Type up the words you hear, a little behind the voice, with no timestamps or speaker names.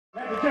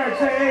Let the church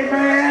say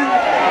amen.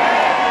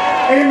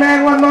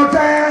 Amen one more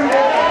time.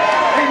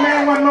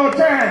 Amen one more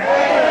time.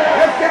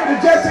 Let's give it to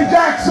Jesse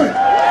Jackson.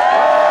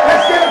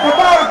 Let's give it to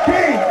Bob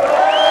King.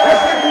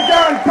 Let's give it to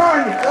John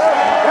Conyers.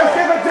 Let's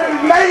give it to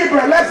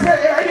labor. Let's get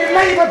any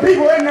labor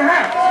people in the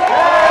house.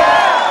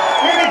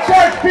 Any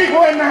church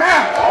people in the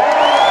house.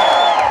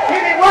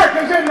 Any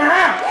workers in the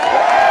house.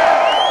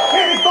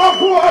 Any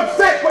folks who are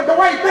upset with the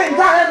way things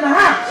are in the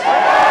house.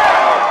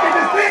 If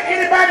there's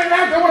anybody in the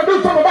house that want to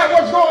do something about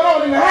what's going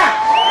on in the house.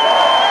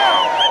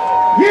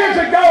 Years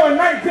ago in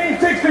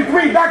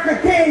 1963, Dr.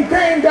 King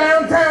came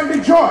downtown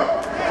Detroit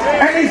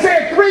and he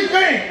said three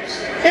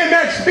things in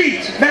that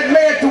speech that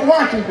led to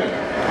Washington.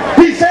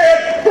 He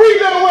said three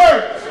little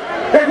words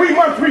that we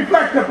must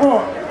reflect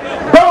upon.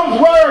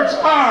 Those words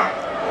are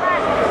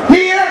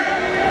here,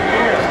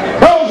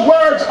 those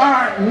words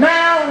are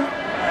now,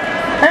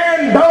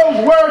 and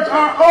those words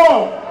are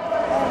all.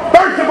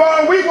 First of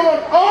all, we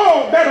want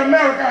all that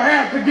America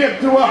has to give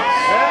to us.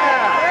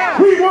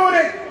 We want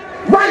it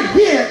right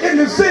here in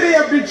the city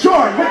of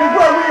Detroit, which is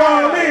where we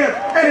all live,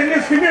 and in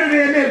this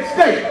community and this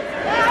state.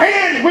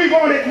 And we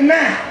want it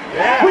now.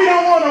 We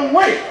don't want to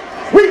wait.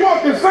 We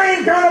want the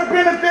same kind of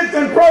benefits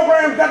and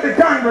programs that the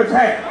Congress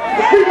has.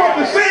 We want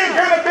the same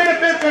kind of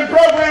benefits and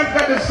programs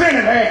that the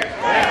Senate has.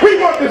 We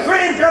want the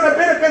same kind of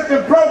benefits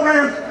and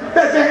programs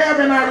that they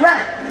have in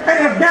Iraq and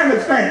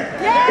Afghanistan.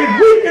 If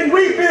we can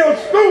rebuild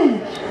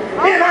schools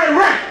in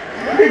Iraq,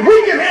 if we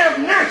can have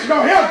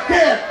national health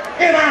care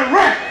in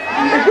Iraq,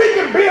 if we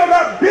can build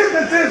up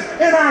businesses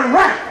in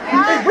Iraq,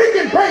 if we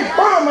can pay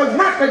farmers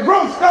not to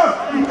grow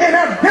stuff in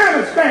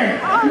Afghanistan,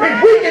 if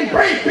we can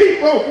pay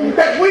people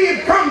that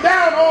we've come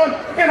down on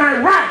in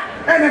Iraq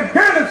and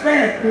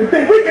Afghanistan,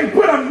 then we can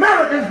put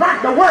Americans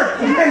back to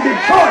work in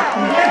Detroit,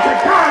 in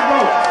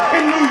Chicago,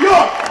 in New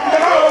York,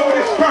 and all over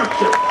this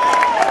country.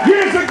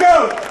 Years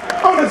ago,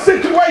 on a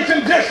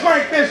situation just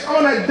like this,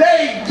 on a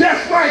day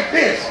just like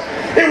this,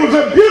 it was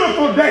a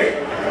beautiful day.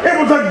 It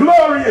was a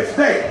glorious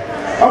day.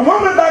 A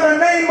woman by the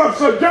name of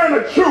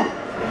Sojourner Truth,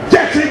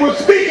 Jesse, was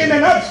speaking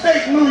in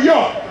upstate New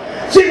York.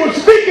 She was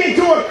speaking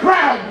to a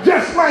crowd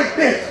just like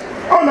this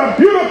on a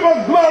beautiful,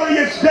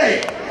 glorious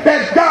day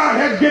that God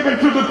has given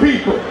to the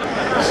people.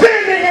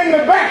 Standing in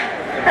the back,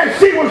 and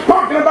she was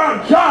talking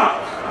about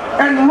jobs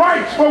and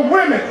rights for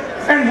women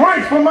and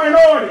rights for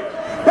minorities.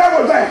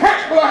 There was a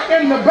heckler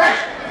in the back,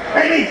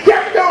 and he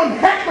kept on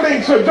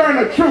heckling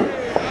Sojourner Truth.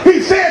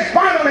 He said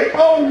finally,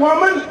 "Oh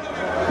woman,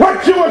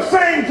 what you were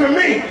saying to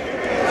me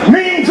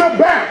means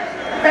about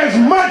as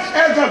much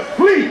as a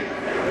flea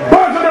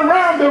buzzing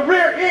around the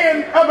rear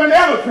end of an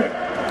elephant."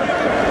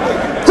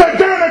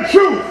 Sojourner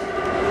Truth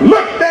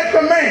looked at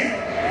the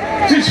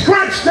man. She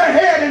scratched her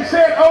head and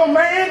said, "Oh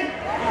man,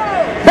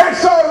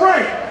 that's all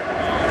right.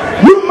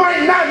 You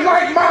might not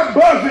like my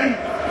buzzing,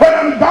 but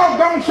I'm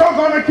doggone sure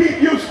gonna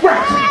keep you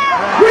scratching."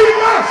 We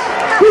must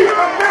keep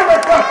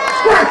America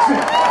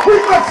scratching. We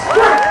must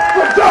scratch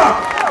for jobs.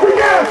 We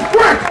gotta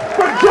scratch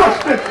for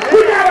justice.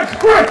 We gotta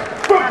scratch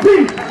for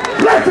peace.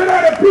 Blessed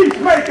are the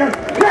peacemakers.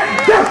 Let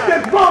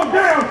justice flow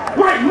down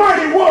like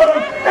mighty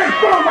waters and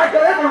flow like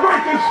an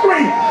ever-righteous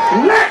stream.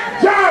 Let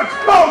jobs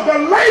flow. The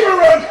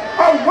laborers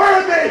are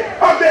worthy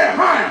of their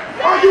hire.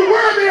 Are you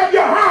worthy of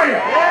your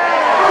hire?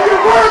 Are you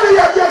worthy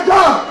of your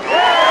job?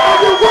 Are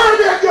you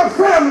worthy of your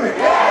family?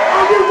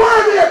 Are you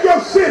worthy of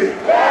your city?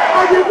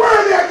 Are you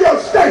worthy of your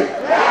state?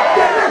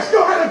 Then let's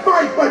go ahead and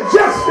fight for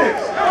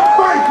justice,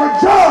 fight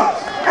for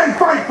jobs, and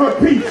fight for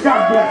peace.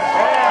 God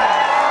bless.